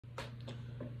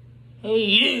Hey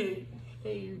you!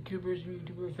 Hey YouTubers and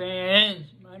YouTuber fans!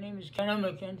 My name is Ken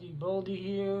Mackenzie Boldy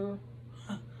here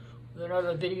with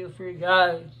another video for you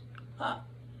guys.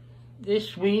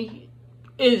 This week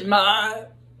is my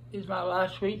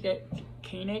last week at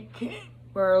Koenig,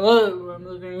 where I live, where I'm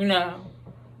living now.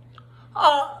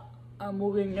 I'm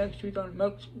moving next week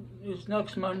this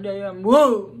next Monday. I'm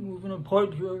moving to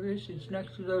Port Jervis. It's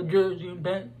next to the Jersey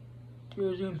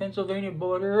and Pennsylvania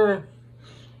border.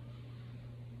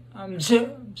 I'm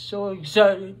so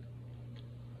excited.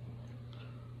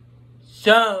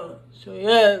 So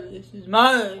yeah, this is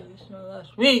my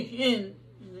last week in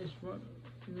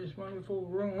this wonderful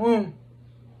room.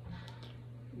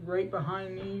 Right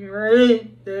behind me,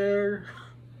 right there.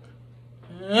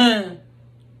 And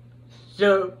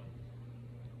so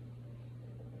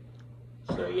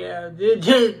yeah,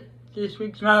 this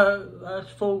week's my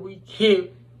last full week here.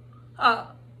 I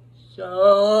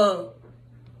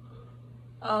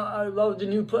love the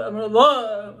new place. I'm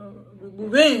gonna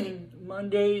move in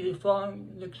Monday.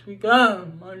 Next week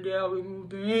on Monday I'll be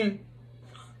moving in.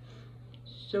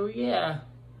 So yeah,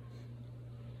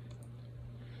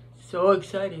 so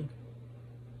excited.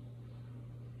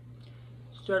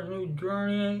 Start a new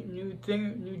journey, new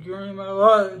journey in my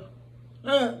life.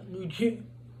 New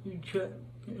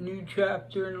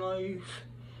chapter in life.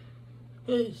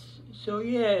 So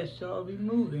yeah, so I'll be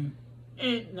moving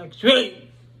in next week.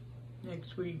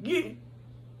 Yeah.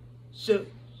 So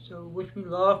wish me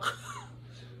luck.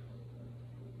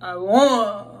 I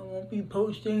won't be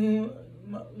posting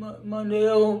Monday.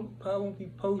 I probably won't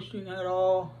be posting at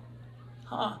all.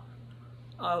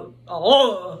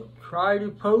 I'll try to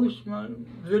post my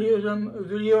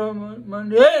video on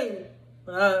Monday,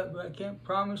 but I can't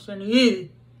promise anything.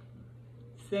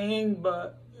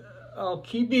 But I will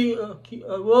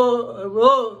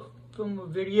film a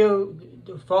video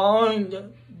the following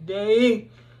day,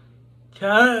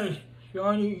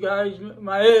 showing you guys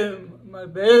my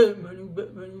bed, my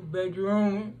new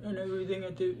bedroom, and everything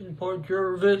in Port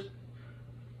Jervis.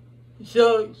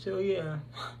 So yeah.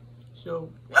 So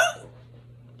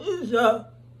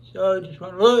I just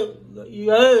want to let you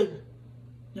guys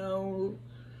know,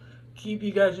 keep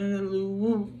you guys in the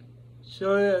loop.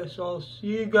 So yeah, so I'll see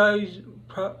you guys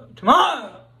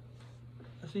tomorrow.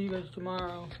 I'll see you guys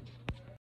tomorrow.